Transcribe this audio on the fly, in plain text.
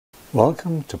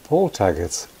Welcome to Paul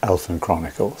Taggart's Elphen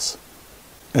Chronicles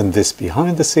and this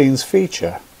behind-the-scenes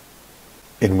feature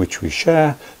in which we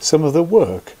share some of the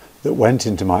work that went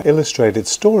into my illustrated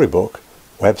storybook,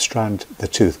 Webstrand the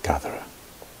Tooth Gatherer.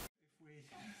 We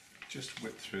just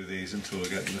whip through these until we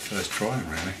get to the first drawing,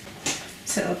 really.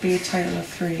 So it'll be a total of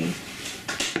 3.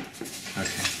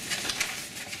 Okay.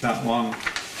 That one,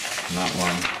 and that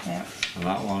one, Yeah. and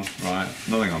that one, right.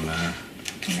 Nothing on there.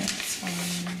 Next one.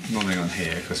 Nothing on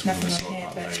here, because we're going to Nothing sort on here,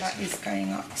 that but later. that is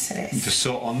going up to this. Just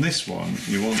so on this one,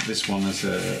 you want this one as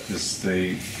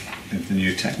the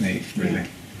new technique, really. Yeah.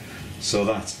 So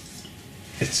that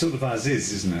it's sort of as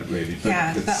is, isn't it, really? But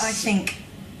Yeah, but I think,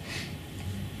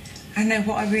 I know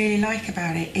what I really like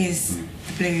about it is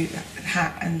the blue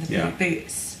hat and the blue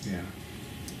boots. Yeah.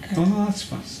 Oh no, that's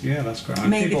fine. Yeah, that's great. And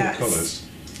Maybe keep all the that's, colours.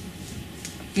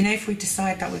 you know, if we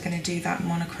decide that we're going to do that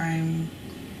monochrome,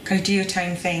 kind of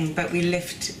duotone thing, but we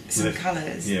lift some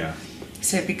colours. Yeah.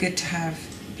 So it'd be good to have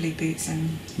blue boots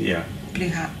and blue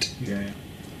hat. Yeah.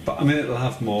 But I mean, it'll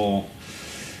have more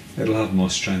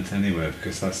strength anyway,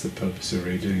 because that's the purpose of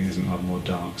redoing, isn't it? Have more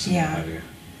darks and what have you.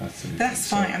 That's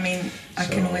fine. I mean, I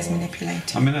can always manipulate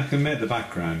it. I mean, I can make the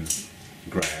background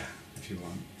greyer if you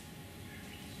want.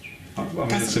 I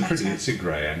mean, it's a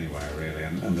grey anyway, really,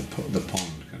 and the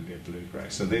pond can be a blue grey.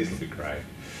 So these will be grey.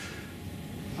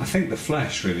 I think the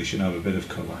flesh really should have a bit of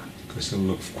colour, because it'll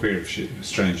look queer,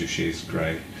 strange if she's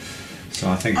grey. So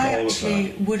I think I all of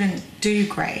actually wouldn't do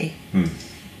grey.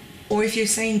 Or if you're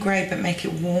saying grey but make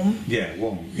it warm. Yeah,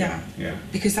 warm. Yeah.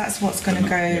 Because that's what's going to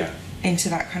go into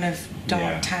that kind of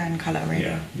dark tan colour,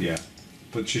 really. Yeah.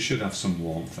 But you should have some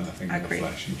warmth, and I think in the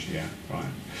flesh. Right.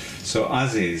 So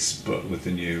as is, but with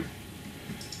the new.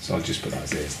 So I'll just put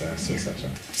as is there. So that's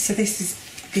right. So this is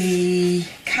the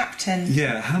captain.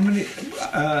 Yeah. How many?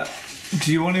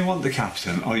 Do you only want the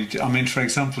captain, or I mean, for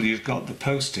example, you've got the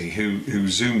postie who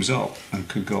zooms up and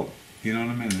could go. You know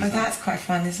what I mean? That's quite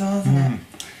fun as well, isn't it?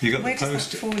 You got Where the does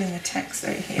that fall in the text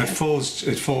over here? It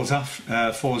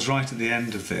falls right at the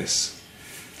end of this.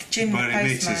 Jim the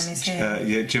postman is here.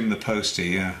 Yeah, Jim the postie.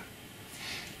 Yeah.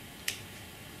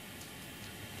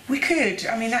 We could.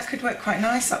 I mean, that could work quite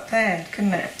nice up there,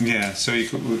 couldn't it? Yeah. So you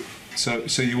could.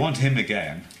 So you want him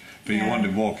again, but you want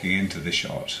him walking into the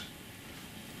shot.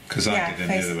 Because I did it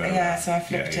the other way around. Yeah, so I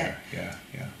flipped it.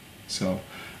 Yeah. So,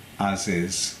 as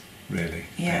is, really,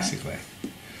 basically.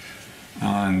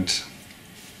 And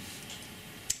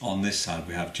on this side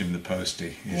we have Jim the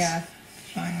postie.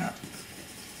 Flying up.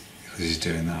 Because he's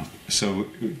doing that. So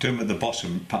do him at the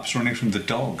bottom, perhaps running from the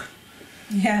dog.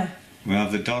 Yeah. We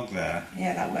have the dog there.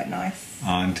 Yeah, that worked nice.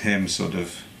 And him sort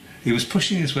of... He was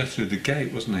pushing his way through the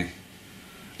gate, wasn't he?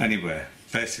 Anyway,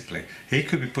 basically, he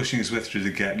could be pushing his way through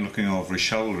the gate and looking over his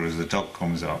shoulder as the dog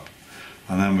comes up.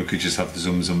 And then we could just have the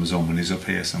zoom and he's up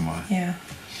here somewhere. Yeah.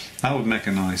 That would make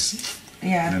a nice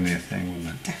linear thing,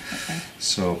 wouldn't it? Definitely.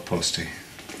 So, postie.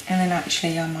 And then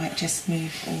actually I might just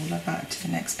move all of that to the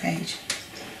next page.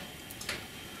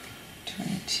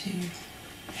 22.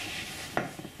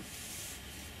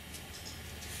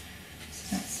 So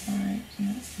that's right,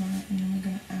 and that's right, and then we're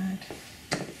going to add.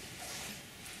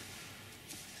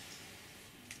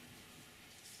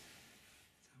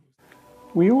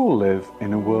 We all live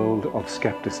in a world of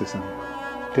skepticism,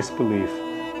 disbelief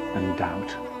and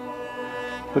doubt.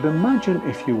 But imagine,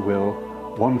 if you will,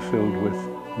 one filled with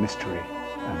mystery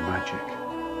and magic.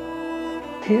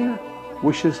 Here,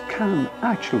 wishes can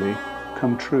actually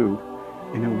come true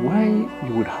in a way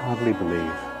you would hardly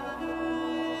believe.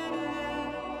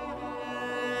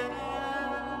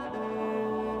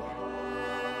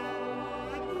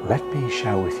 Let me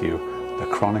share with you the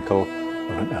chronicle of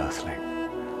an earthling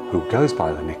who goes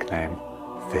by the nickname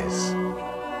Viz,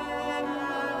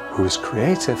 whose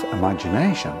creative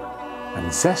imagination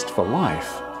and zest for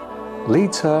life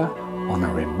leads her on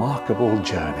a remarkable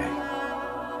journey.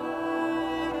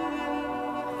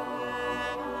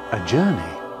 A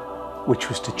journey which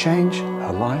was to change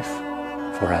her life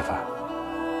forever,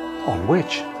 on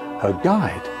which her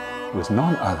guide was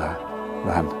none other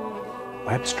than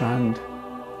Webstrand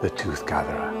the Tooth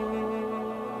Gatherer.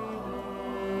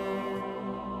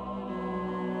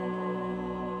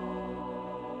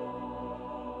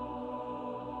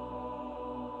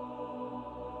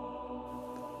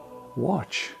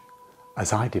 Watch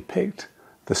as I depict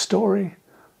the story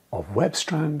of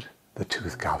Webstrand the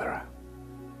Tooth Gatherer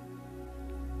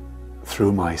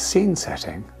through my scene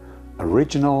setting,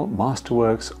 original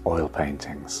Masterworks oil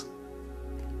paintings.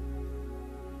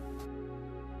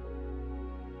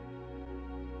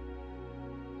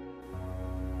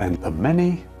 And the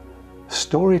many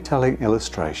storytelling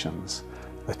illustrations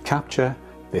that capture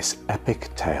this epic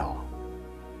tale.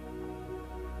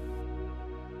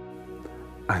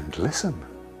 And listen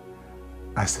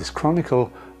as this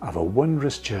chronicle of a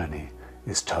wondrous journey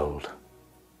is told.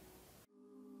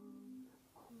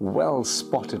 Well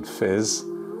spotted, Fizz,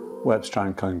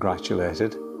 Webstrand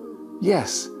congratulated.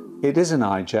 Yes, it is an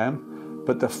eye gem,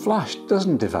 but the flash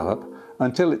doesn't develop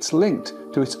until it's linked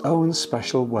to its own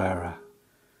special wearer.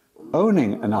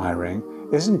 Owning an eye ring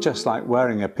isn't just like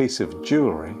wearing a piece of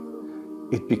jewellery.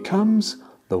 It becomes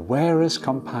the wearer's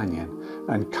companion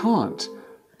and can't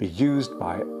be used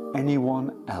by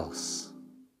anyone else.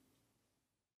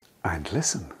 And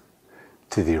listen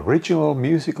to the original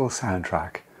musical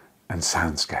soundtrack and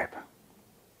soundscape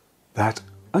that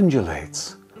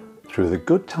undulates through the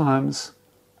good times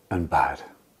and bad,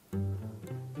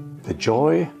 the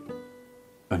joy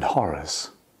and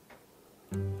horrors,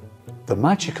 the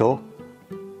magical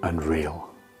and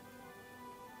real,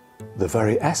 the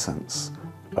very essence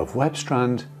of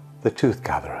Webstrand the Tooth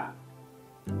Gatherer.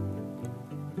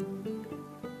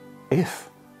 If,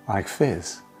 like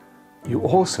Fizz, you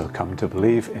also come to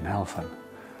believe in Elphen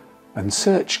and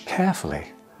search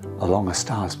carefully along a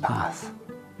star's path,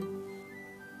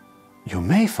 you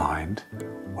may find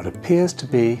what appears to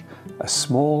be a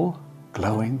small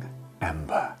glowing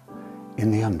ember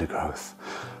in the undergrowth.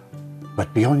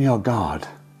 But be on your guard,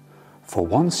 for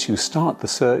once you start the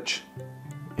search,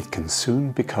 it can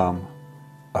soon become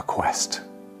a quest.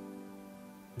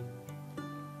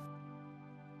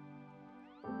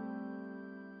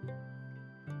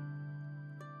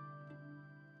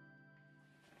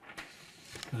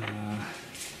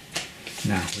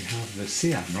 Now we have the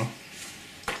Sea Admiral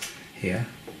here,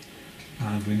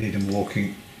 and we need him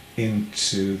walking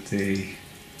into the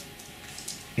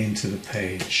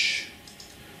page.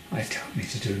 I don't need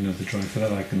to do another drawing for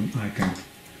that. I can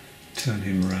turn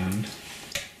him around,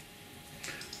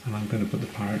 and I'm going to put the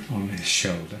parrot on his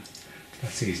shoulder.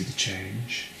 That's easy to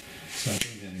change, so I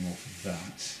don't need any more for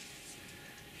that.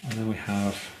 And then we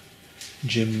have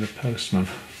Jim the postman.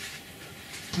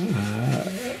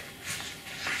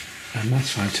 And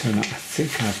that's fine. Turn up. I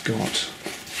think I've got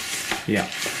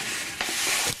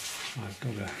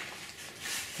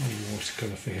a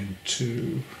watercolour for him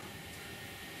too.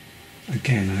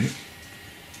 Again,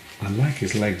 I like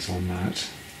his legs on that.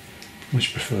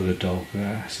 Much prefer the dog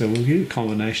there. So we'll use a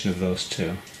combination of those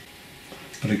two.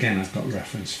 But again, I've got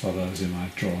reference for those in my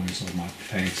drawings or my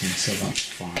paintings, so that's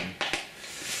fine.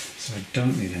 So I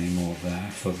don't need any more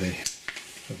there for the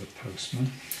postman.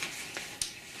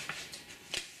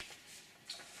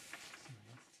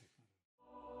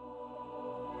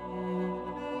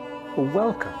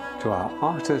 Welcome to our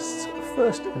artist's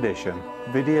first edition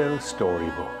video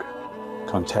storybook,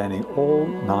 containing all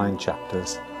 9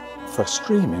 chapters for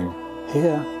streaming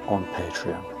here on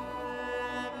Patreon.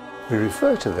 We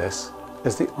refer to this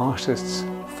as the artist's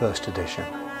first edition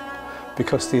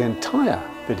because the entire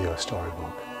video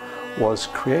storybook was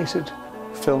created,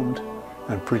 filmed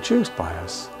and produced by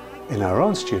us in our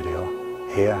own studio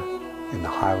here in the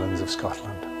Highlands of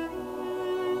Scotland.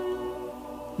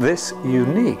 This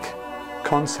unique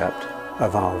concept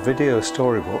of our video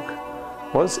storybook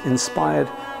was inspired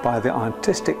by the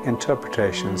artistic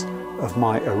interpretations of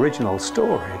my original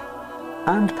story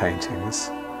and paintings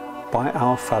by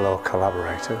our fellow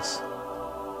collaborators.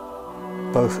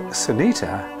 Both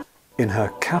Sunita in her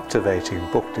captivating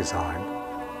book design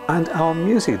and our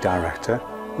music director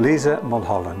Lisa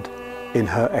Mulholland in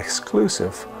her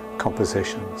exclusive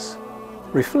compositions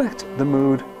reflect the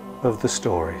mood of the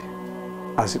story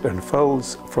as it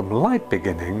unfolds from light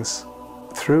beginnings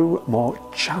through more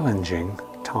challenging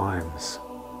times,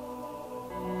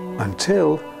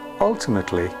 until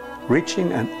ultimately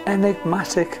reaching an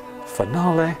enigmatic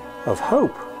finale of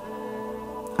hope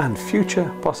and future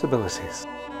possibilities.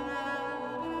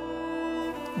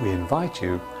 We invite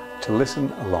you to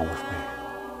listen along with me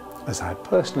as I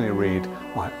personally read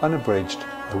my unabridged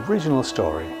original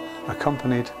story,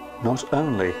 accompanied not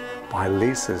only by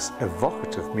Lisa's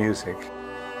evocative music,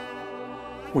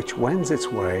 which wends its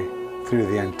way through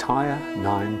the entire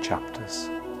 9 chapters,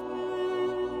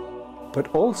 but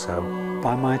also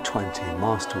by my 20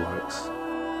 masterworks,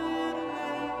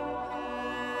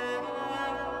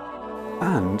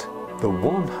 and the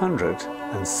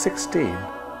 116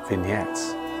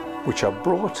 vignettes, which are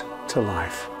brought to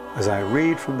life as I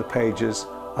read from the pages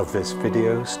of this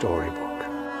video storybook.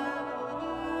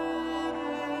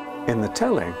 In the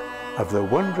telling of the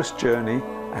wondrous journey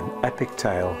and epic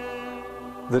tale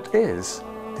that is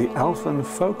the Elphen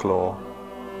folklore,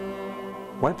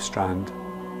 Webstrand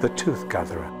the Tooth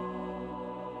Gatherer.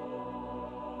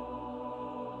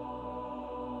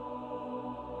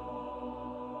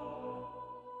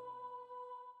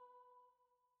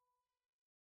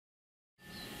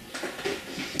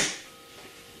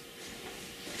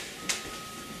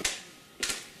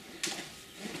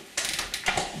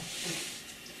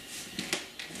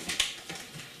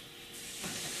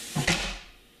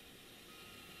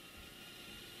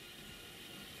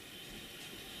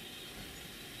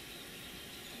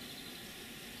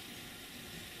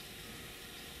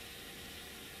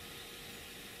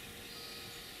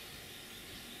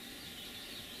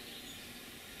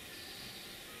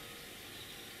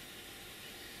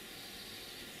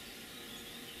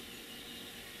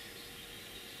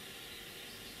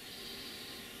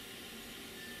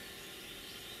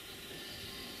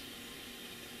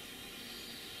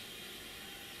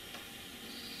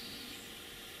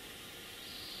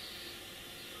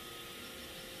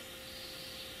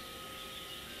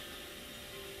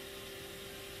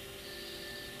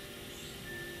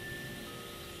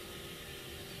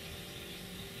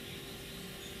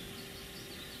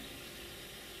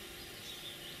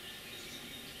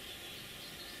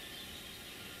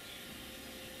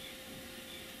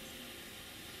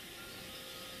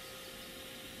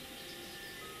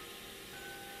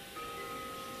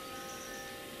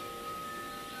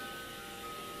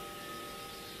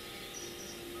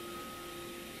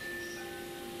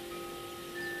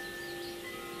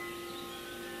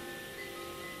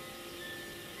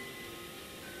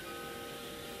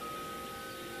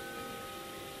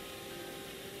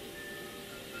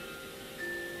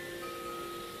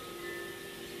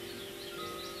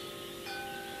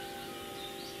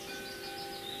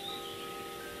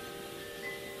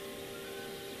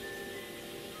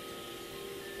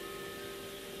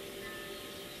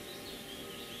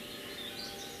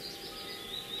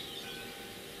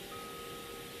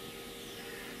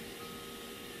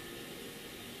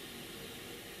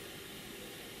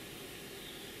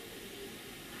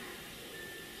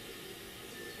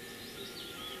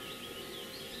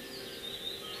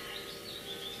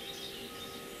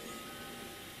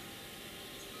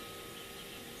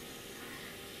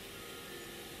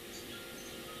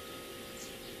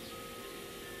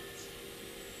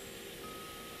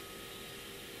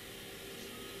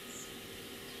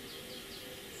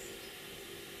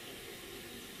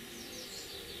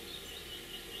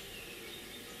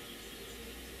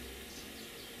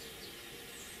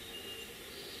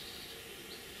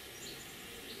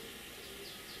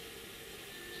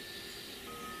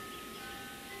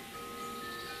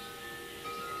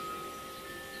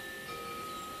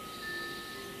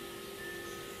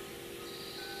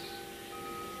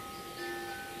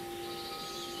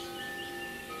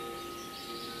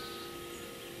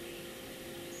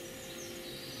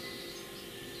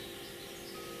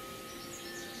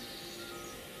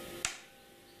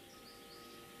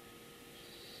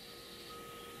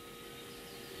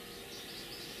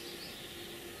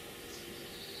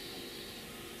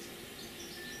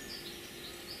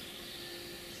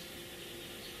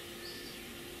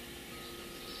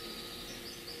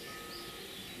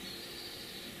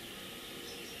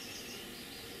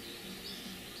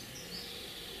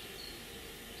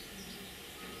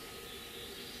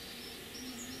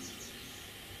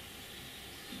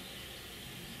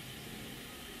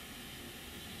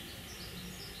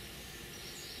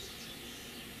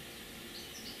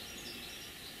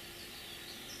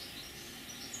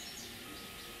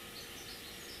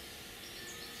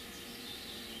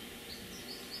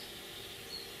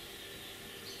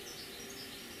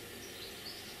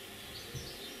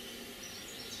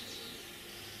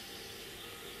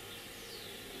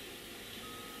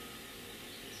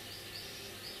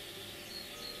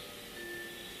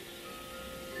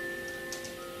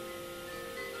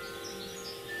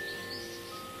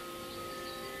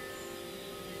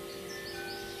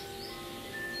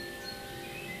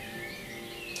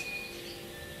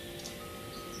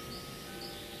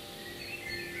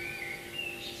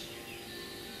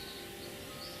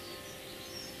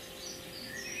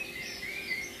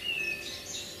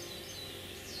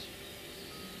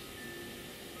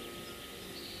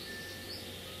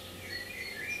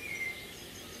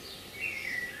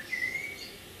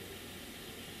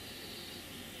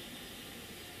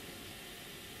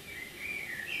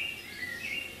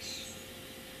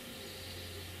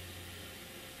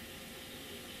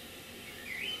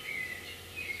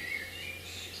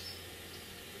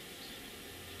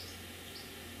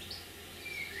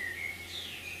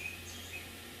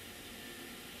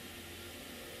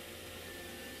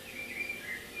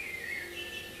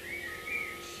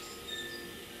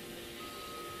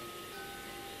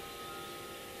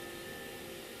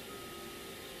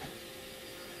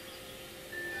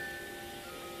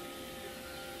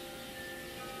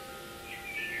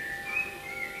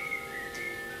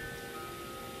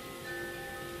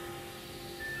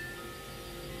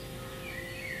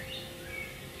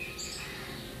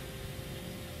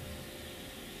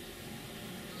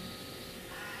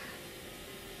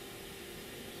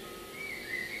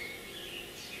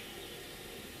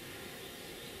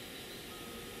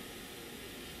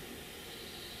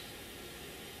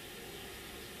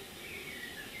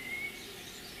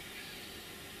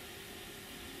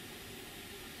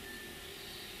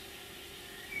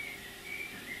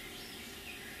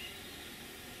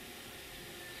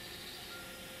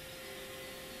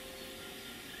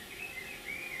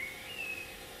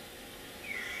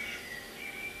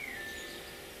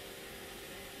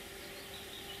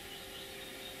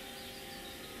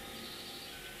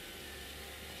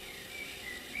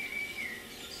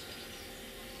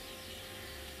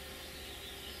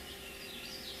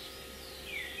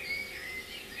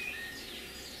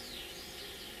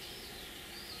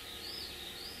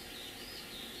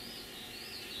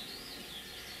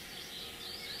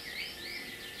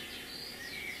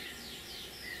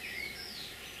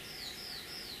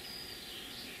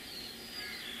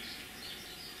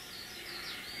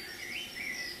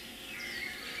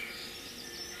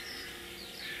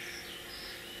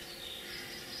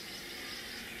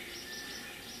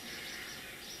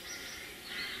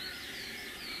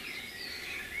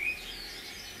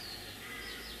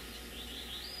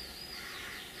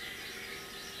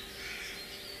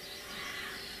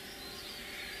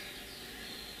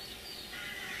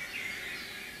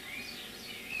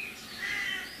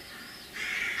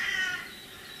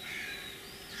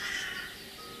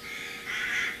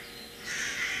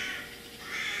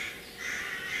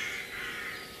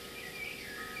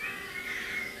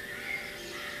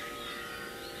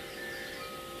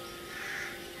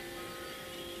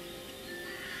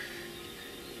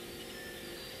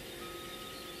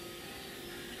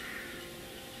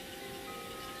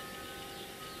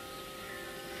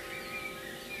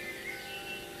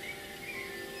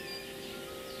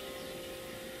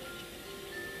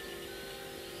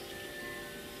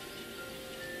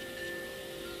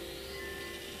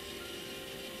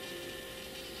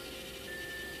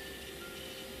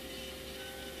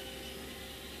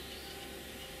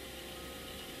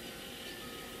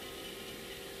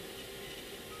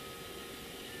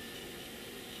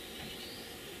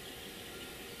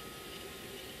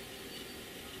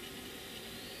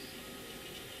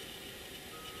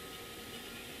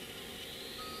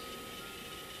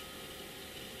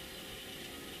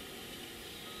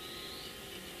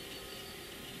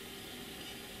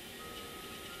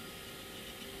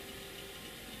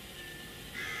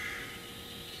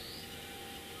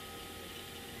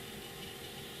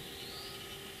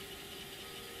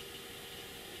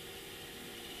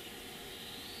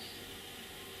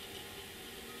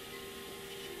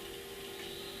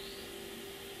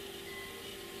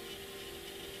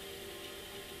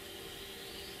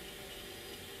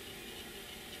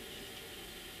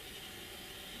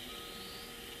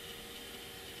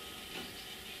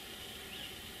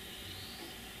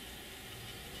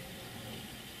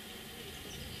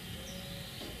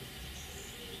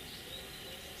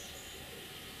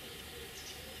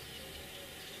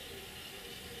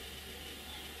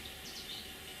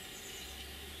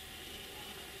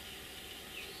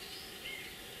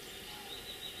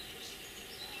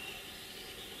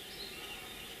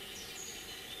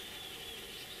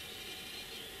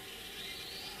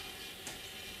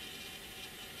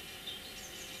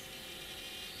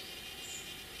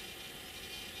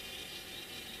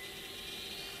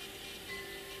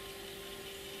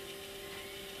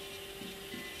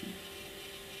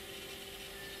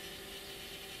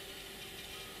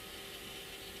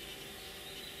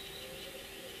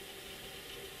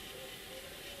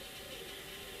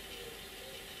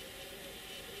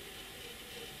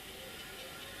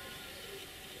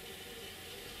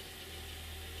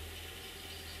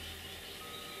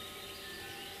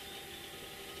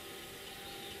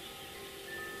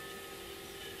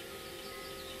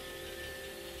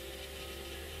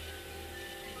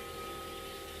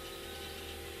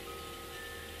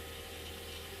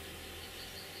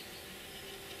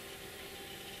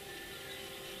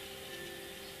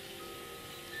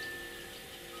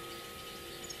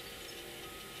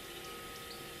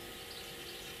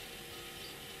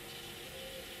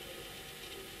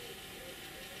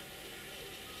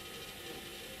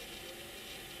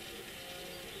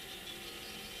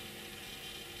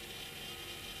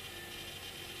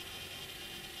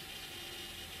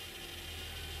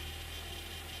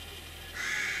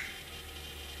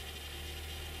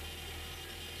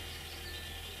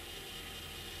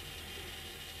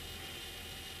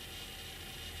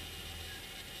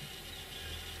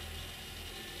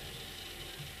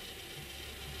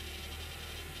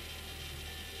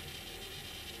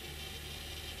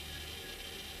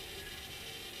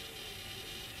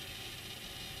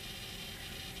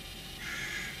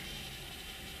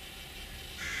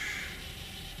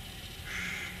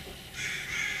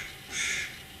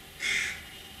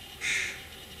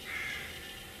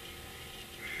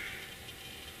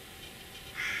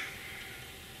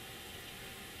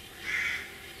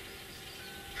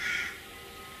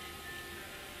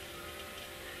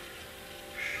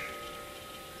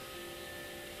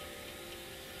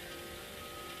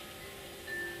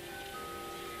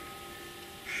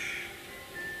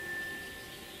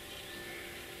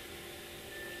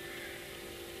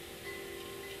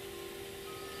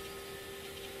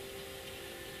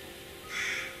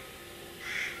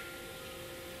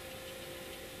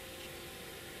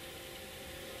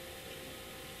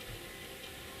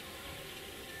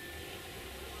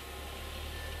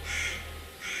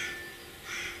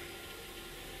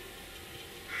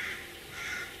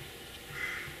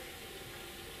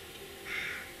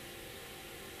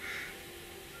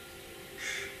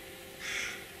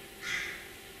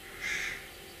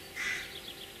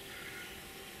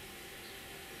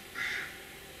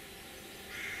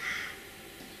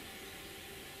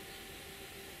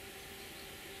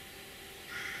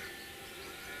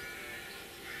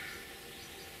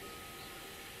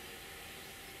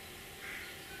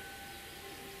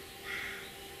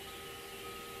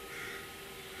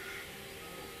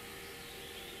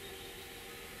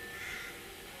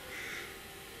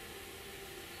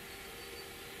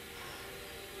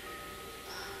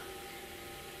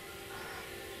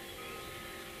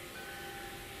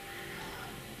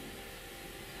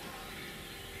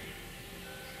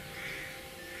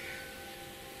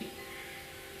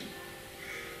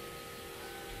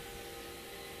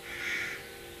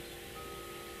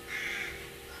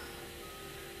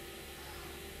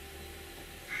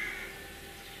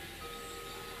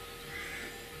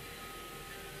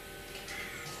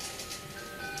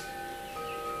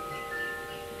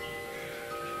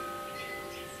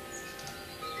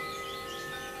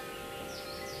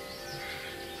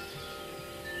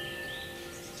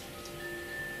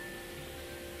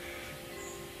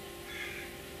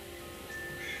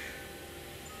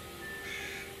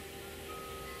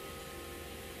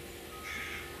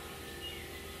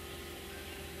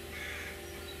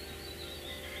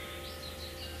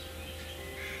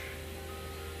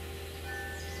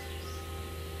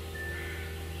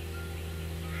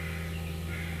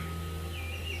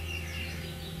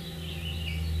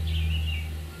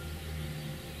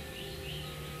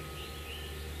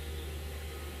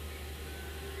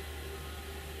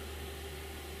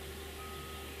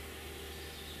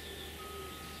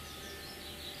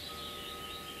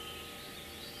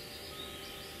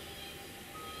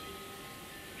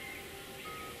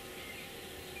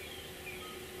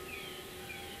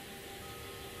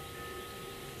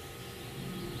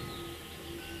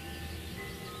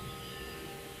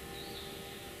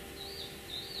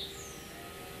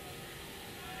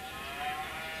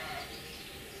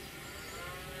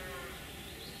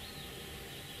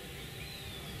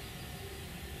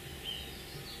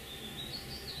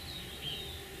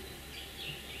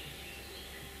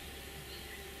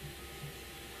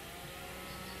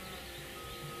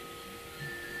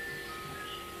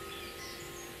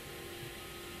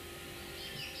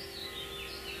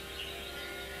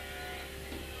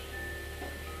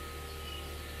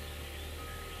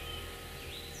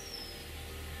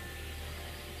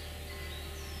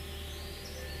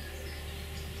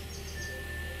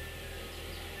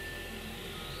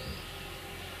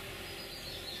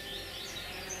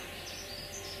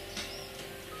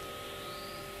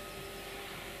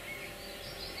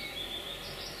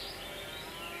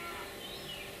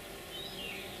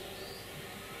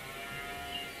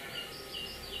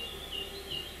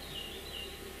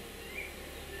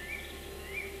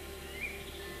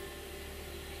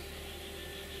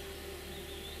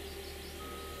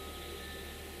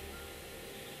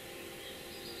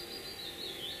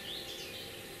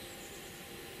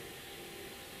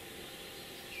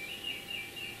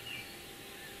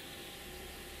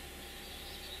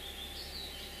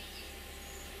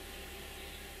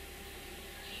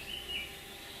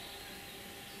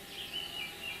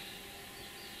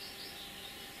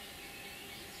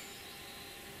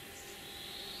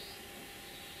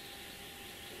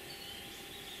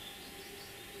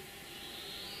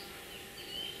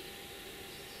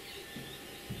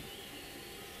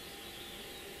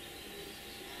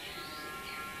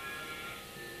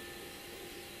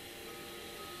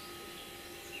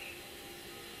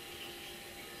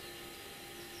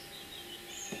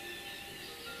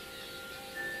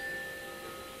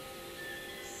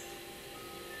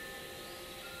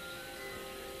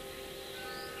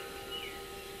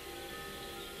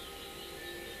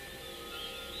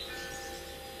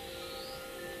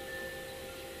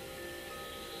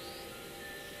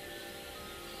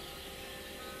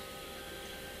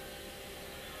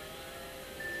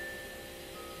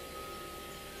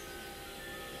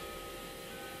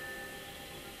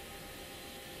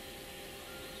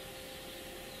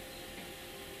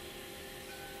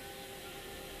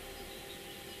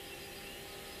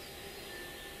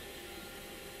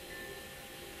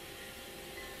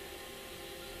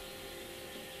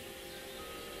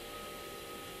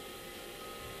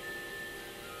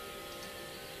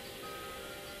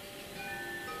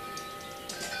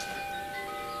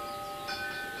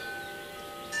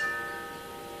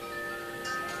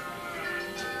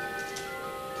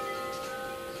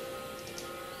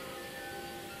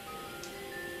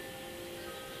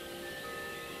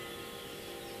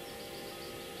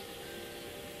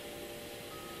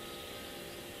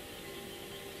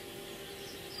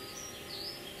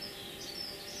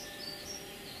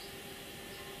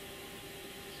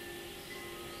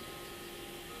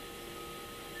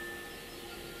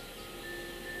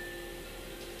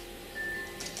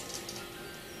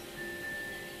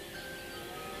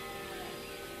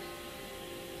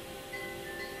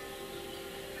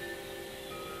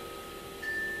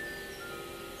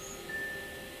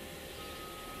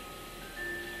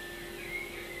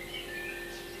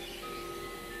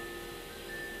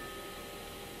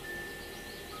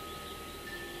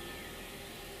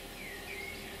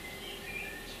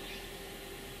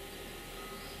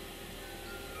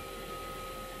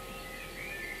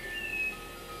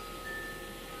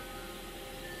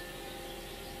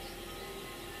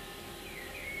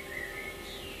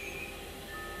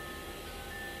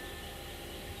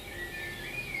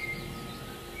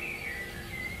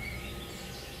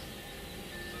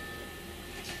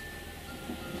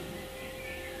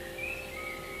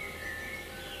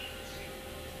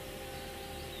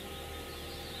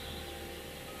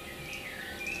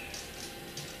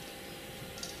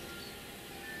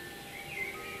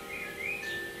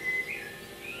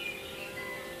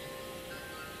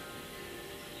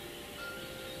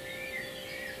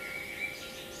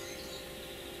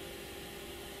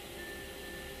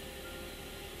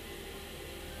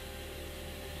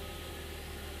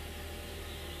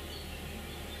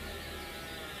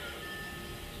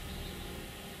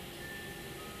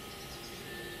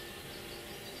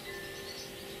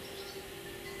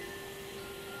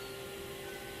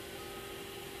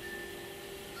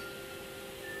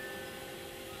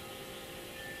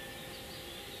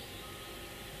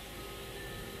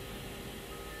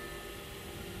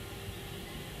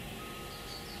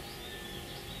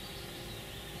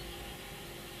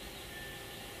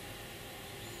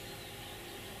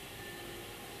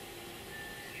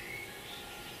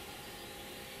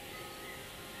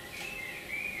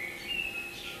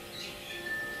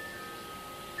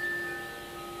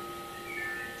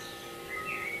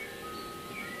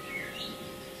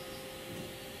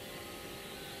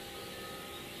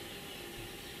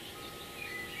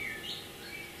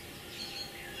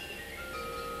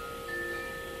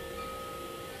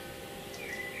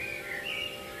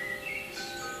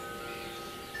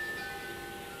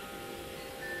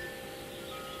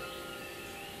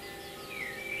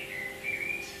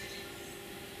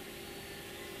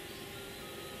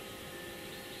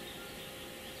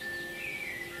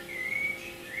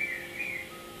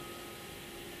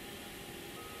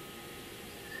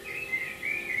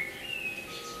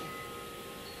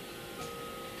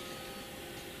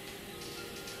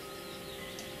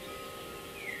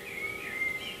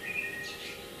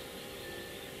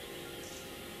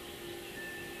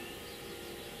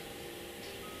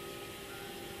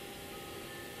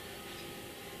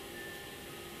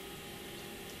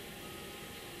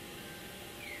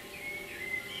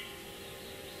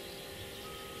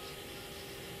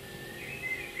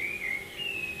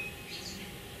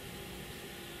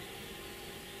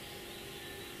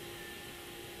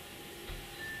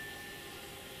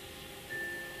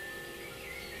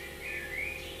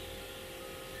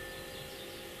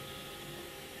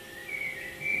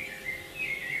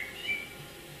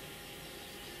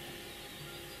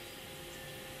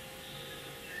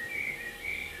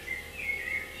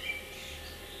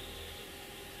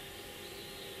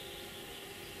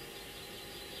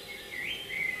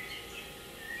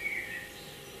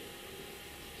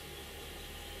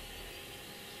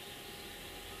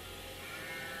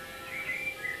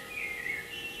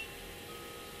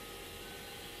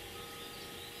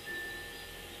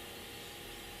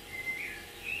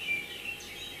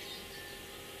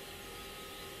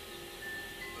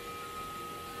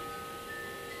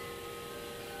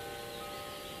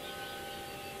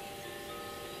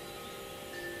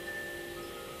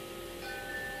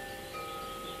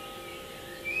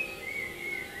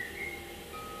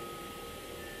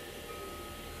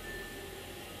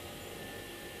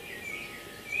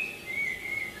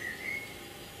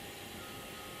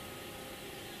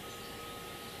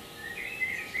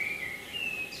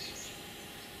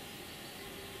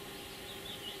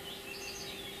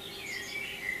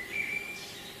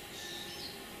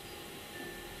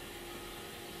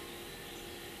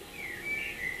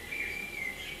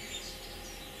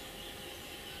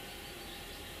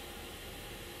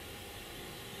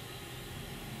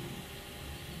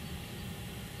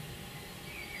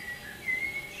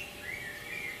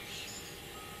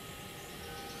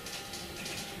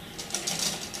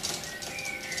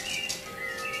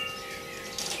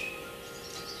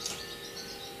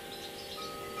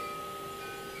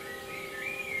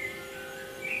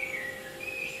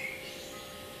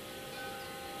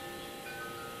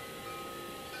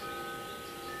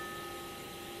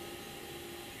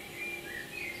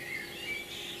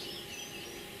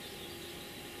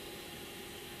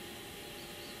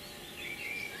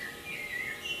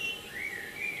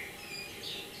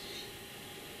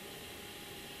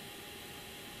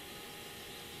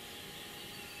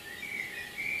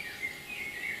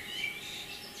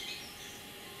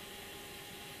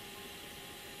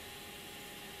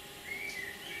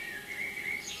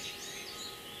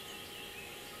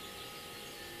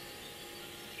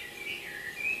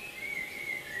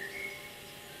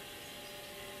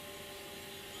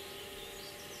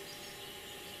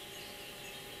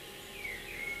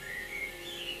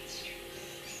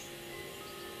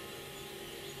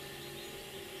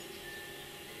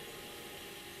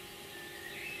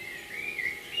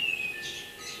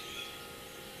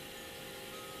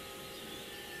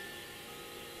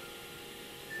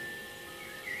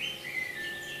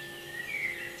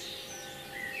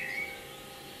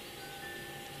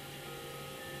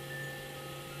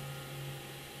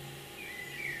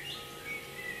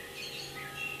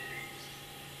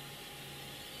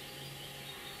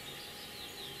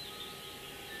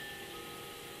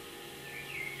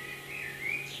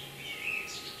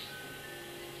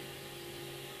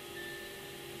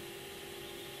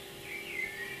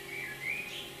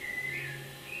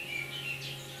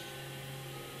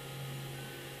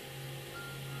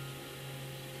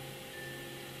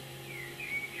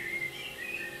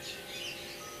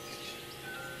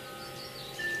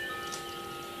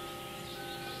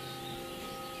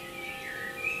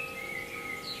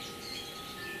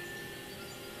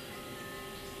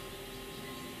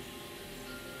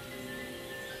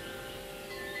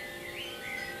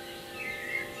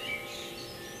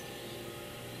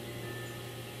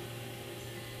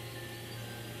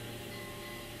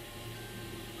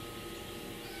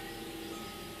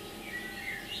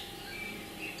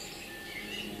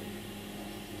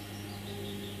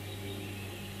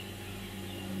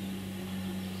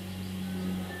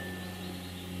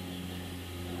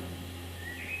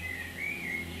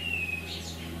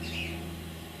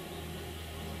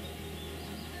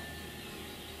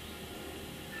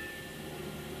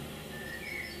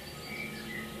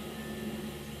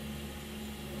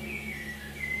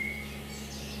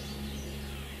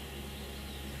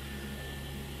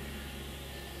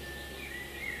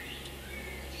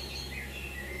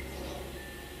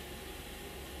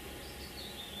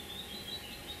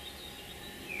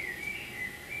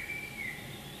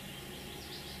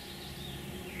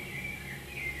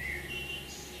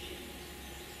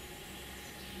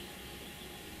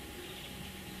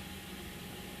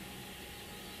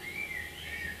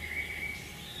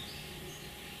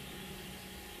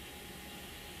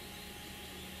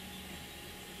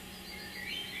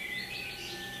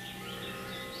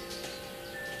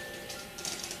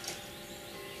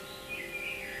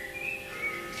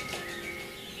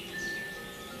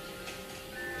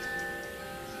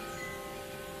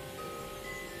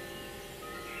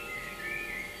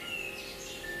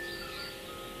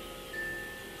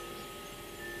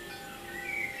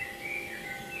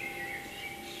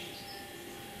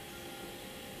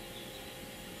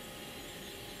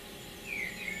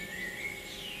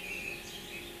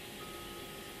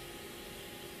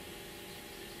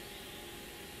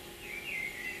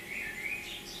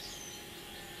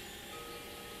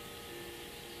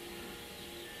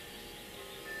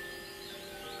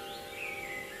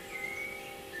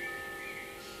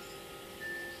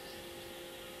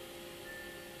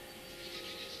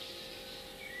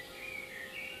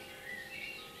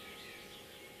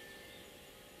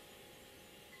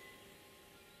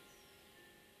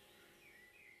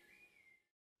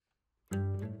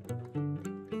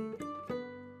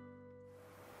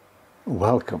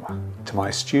 Welcome to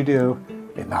my studio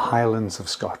in the Highlands of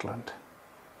Scotland,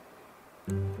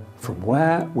 from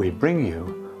where we bring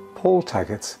you Paul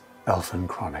Taggart's Elphen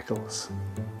Chronicles.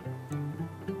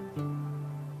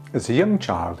 As a young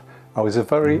child, I was a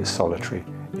very solitary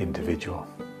individual.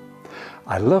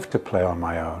 I loved to play on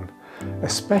my own,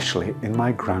 especially in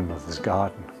my grandmother's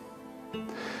garden.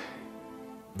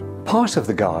 Part of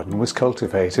the garden was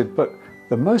cultivated, but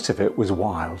the most of it was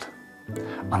wild,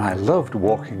 and I loved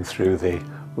walking through the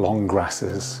long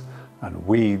grasses and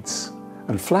weeds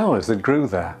and flowers that grew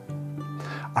there.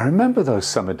 I remember those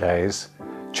summer days,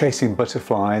 chasing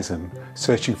butterflies and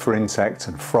searching for insects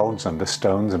and frogs under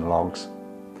stones and logs.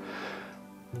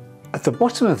 At the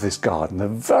bottom of this garden, the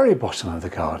very bottom of the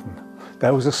garden,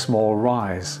 there was a small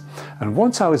rise, and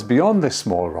once I was beyond this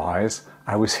small rise,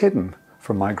 I was hidden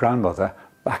from my grandmother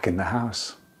back in the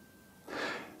house.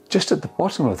 Just at the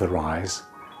bottom of the rise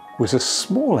was a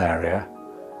small area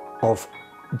of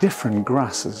different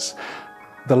grasses.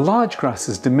 The large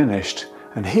grasses diminished,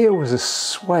 and here was a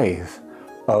swathe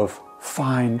of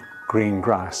fine green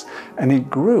grass, and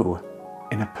it grew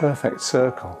in a perfect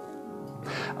circle.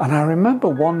 And I remember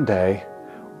one day,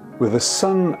 with the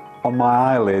sun on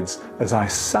my eyelids as I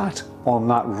sat on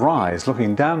that rise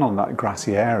looking down on that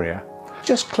grassy area,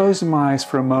 just closing my eyes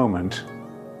for a moment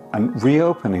and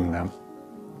reopening them,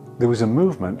 there was a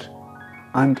movement,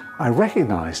 and I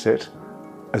recognized it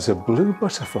as a blue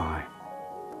butterfly.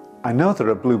 I know there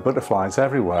are blue butterflies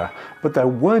everywhere, but there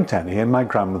weren't any in my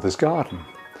grandmother's garden.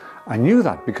 I knew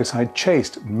that because I'd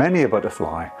chased many a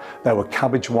butterfly. There were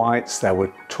cabbage whites, there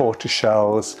were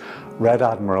tortoiseshells, red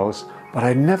admirals, but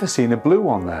I'd never seen a blue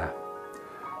one there.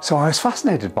 So I was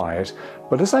fascinated by it,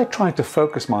 but as I tried to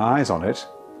focus my eyes on it,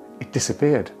 it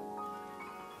disappeared.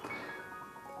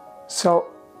 So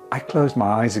I closed my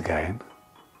eyes again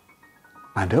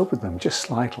and opened them just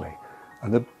slightly,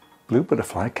 and the blue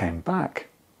butterfly came back.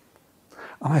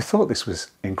 And I thought this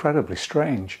was incredibly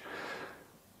strange.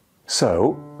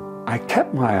 So I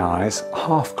kept my eyes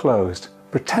half closed,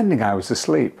 pretending I was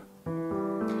asleep.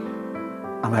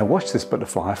 And I watched this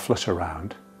butterfly flutter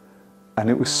around, and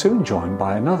it was soon joined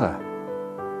by another,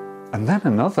 and then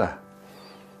another.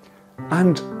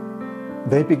 And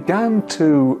they began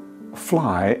to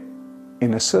fly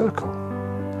in a circle,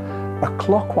 a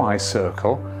clockwise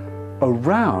circle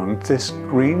around this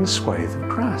green swathe of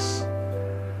grass.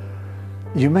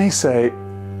 You may say,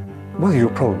 well, you're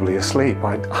probably asleep.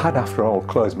 I had, after all,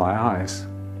 closed my eyes.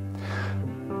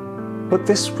 But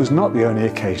this was not the only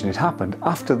occasion it happened.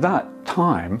 After that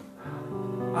time,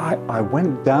 I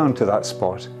went down to that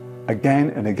spot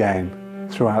again and again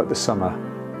throughout the summer,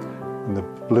 and the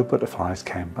blue butterflies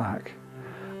came back.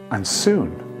 And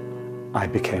soon, I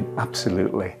became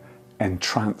absolutely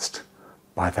entranced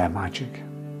by their magic.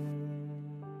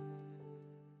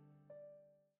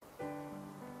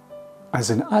 As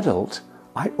an adult,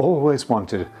 I always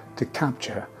wanted to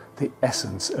capture the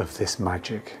essence of this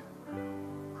magic,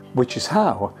 which is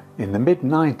how, in the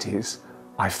mid-90s,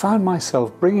 I found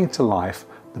myself bringing to life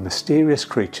the mysterious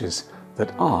creatures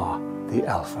that are the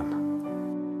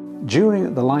Elphen.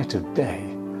 During the light of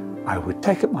day, I would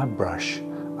take up my brush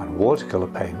and watercolour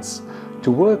paints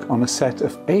to work on a set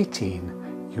of 18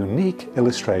 unique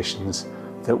illustrations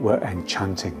that were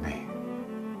enchanting me.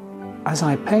 As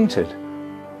I painted,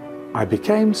 I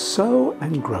became so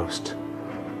engrossed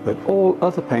that all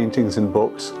other paintings and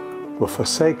books were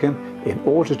forsaken in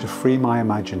order to free my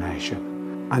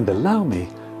imagination and allow me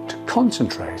to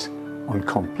concentrate on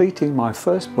completing my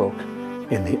first book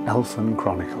in the Elphen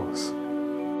Chronicles,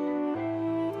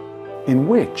 in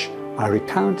which I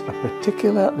recount a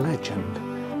particular legend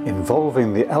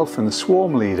involving the Elphen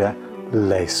swarm leader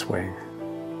Lacewing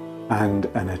and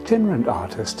an itinerant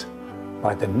artist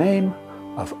by the name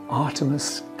of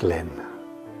Artemis Glynn.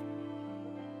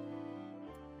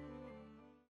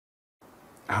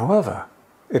 However,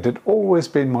 it had always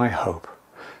been my hope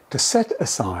to set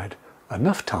aside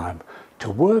enough time to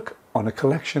work on a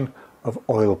collection of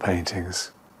oil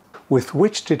paintings with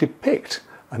which to depict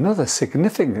another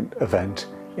significant event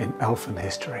in Elphen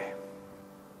history.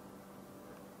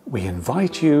 We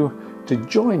invite you to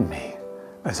join me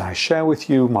as I share with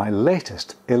you my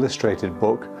latest illustrated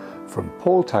book from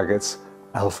Paul Taggart's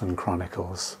Elphen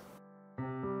Chronicles,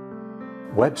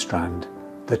 Webstrand,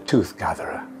 the Tooth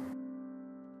Gatherer.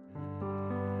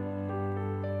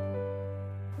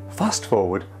 Fast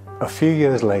forward a few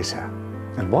years later,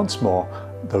 and once more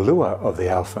the lure of the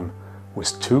Elphen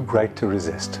was too great to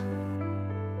resist.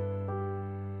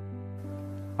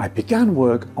 I began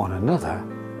work on another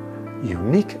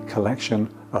unique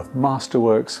collection of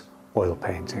Masterworks oil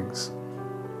paintings.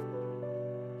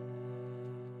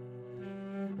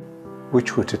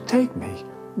 which were to take me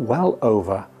well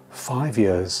over 5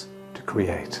 years to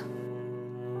create.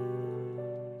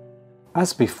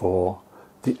 As before,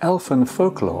 the elfin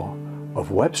folklore of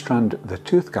Webstrand the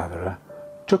Tooth Gatherer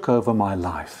took over my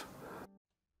life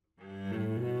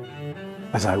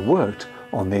as I worked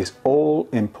on these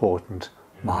all-important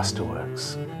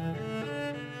masterworks.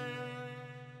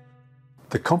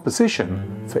 The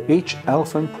composition for each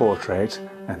elfin portrait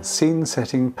and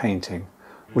scene-setting painting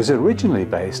was originally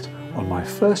based on my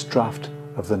first draft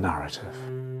of the narrative.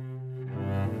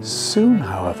 Soon,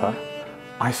 however,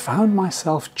 I found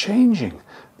myself changing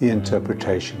the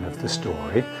interpretation of the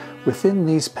story within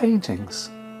these paintings,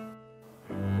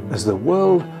 as the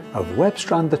world of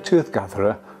Webstrand the Tooth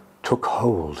Gatherer took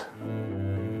hold.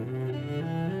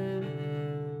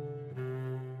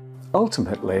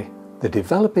 Ultimately, the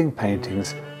developing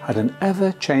paintings had an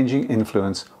ever-changing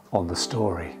influence on the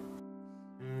story.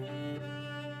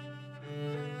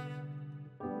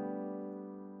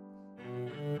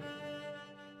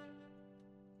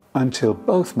 Until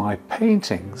both my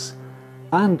paintings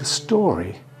and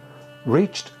story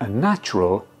reached a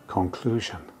natural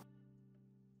conclusion.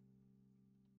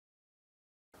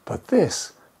 But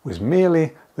this was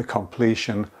merely the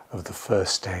completion of the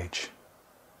first stage.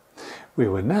 We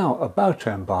were now about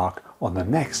to embark on the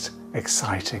next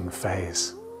exciting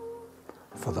phase,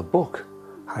 for the book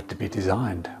had to be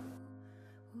designed.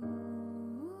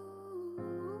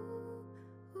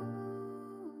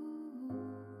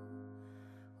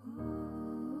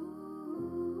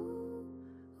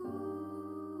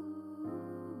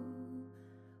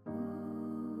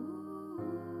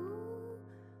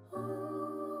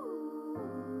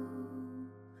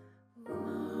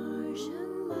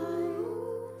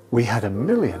 We had a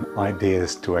million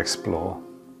ideas to explore.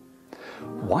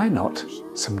 Why not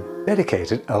some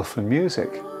dedicated elfin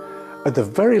music? At the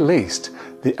very least,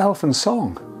 the elfin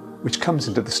song, which comes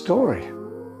into the story.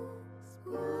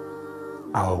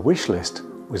 Our wish list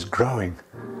was growing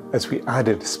as we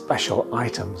added special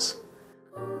items.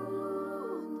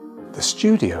 The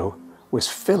studio was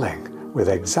filling with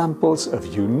examples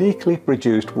of uniquely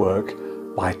produced work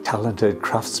by talented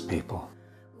craftspeople.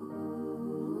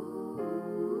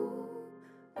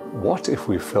 What if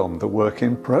we filmed the work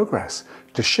in progress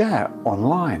to share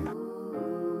online,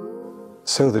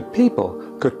 so that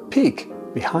people could peek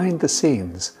behind the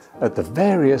scenes at the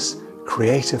various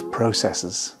creative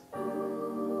processes?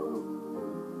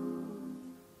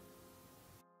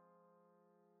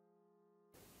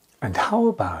 And how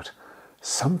about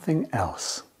something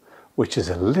else, which is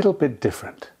a little bit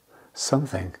different,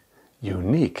 something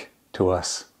unique to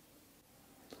us?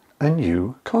 A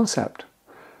new concept,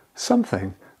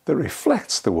 something that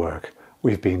reflects the work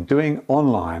we've been doing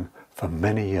online for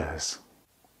many years.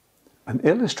 An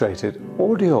illustrated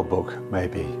audiobook,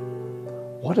 maybe.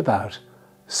 What about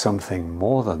something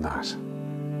more than that?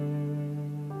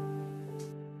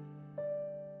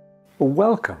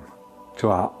 Welcome to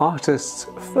our artist's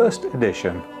first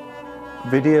edition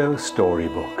video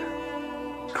storybook,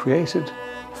 created,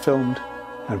 filmed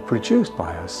and produced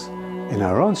by us in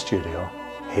our own studio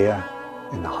here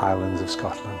in the Highlands of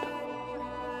Scotland.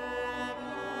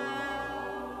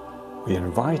 We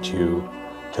invite you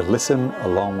to listen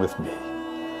along with me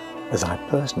as I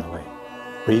personally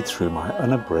read through my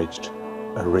unabridged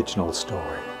original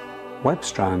story,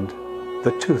 Webstrand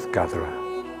the Tooth Gatherer,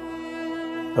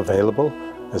 available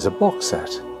as a box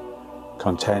set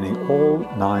containing all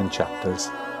 9 chapters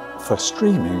for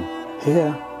streaming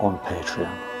here on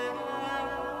Patreon.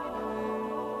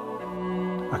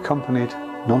 Accompanied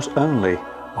not only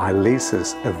by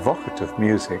Lisa's evocative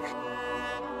music,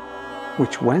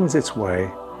 which wends its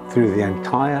way through the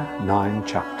entire 9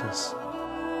 chapters,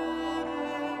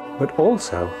 but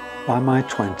also by my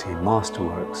 20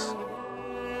 masterworks,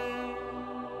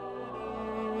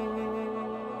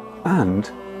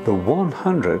 and the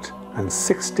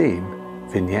 116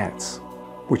 vignettes,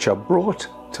 which are brought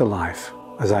to life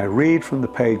as I read from the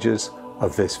pages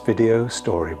of this video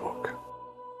storybook,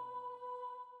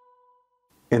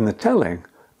 in the telling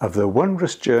of the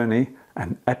wondrous journey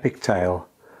and epic tale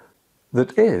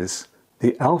that is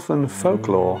the elfin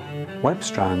folklore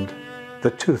Webstrand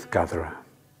the Tooth Gatherer.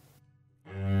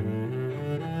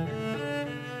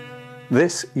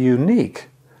 This unique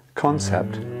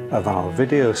concept of our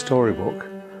video storybook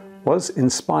was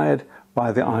inspired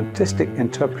by the artistic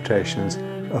interpretations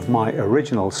of my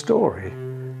original story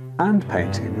and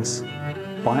paintings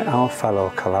by our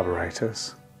fellow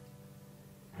collaborators.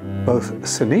 Both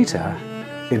Sunita,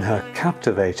 in her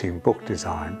captivating book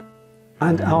design,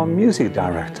 and our music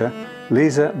director,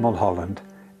 Lisa Mulholland,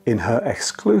 in her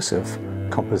exclusive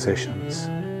compositions,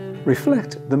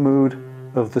 reflect the mood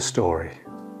of the story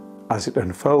as it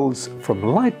unfolds from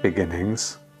light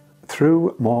beginnings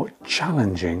through more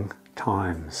challenging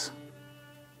times.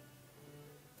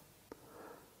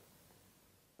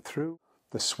 Through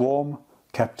the swarm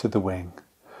kept to the wing,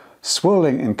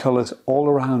 swirling in colours all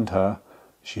around her,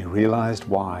 she realised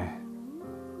why.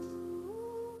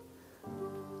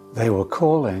 They were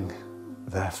calling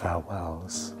their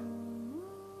farewells.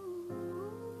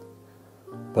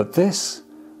 But this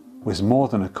was more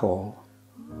than a call,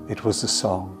 it was a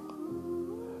song.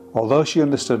 Although she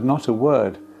understood not a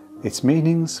word, its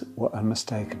meanings were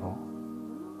unmistakable.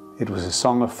 It was a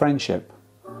song of friendship,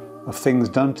 of things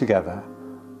done together,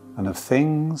 and of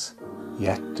things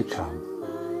yet to come.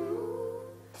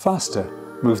 Faster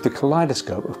moved the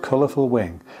kaleidoscope of colourful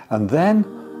wing, and then,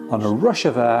 on a rush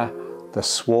of air, the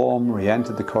swarm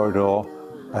re-entered the corridor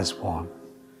as one.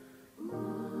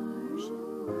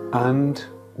 And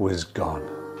was gone.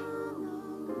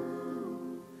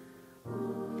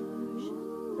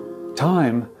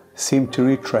 Time seemed to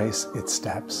retrace its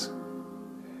steps.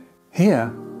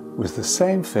 Here was the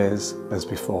same fizz as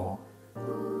before.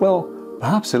 Well,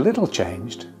 perhaps a little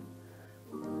changed.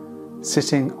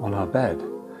 Sitting on her bed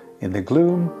in the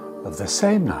gloom of the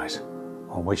same night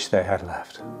on which they had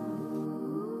left.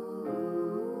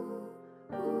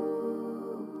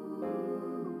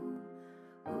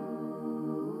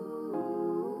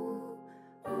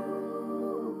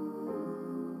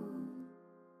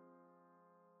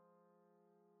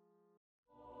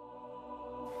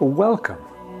 Welcome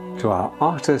to our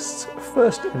artist's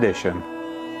first edition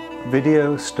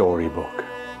video storybook.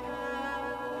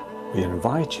 We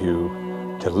invite you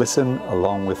to listen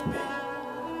along with me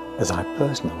as I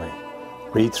personally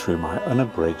read through my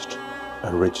unabridged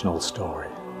original story,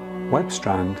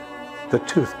 Webstrand, the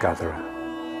Tooth Gatherer,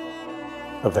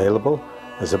 available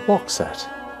as a box set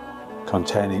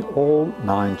containing all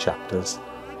 9 chapters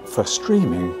for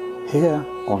streaming here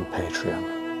on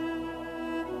Patreon.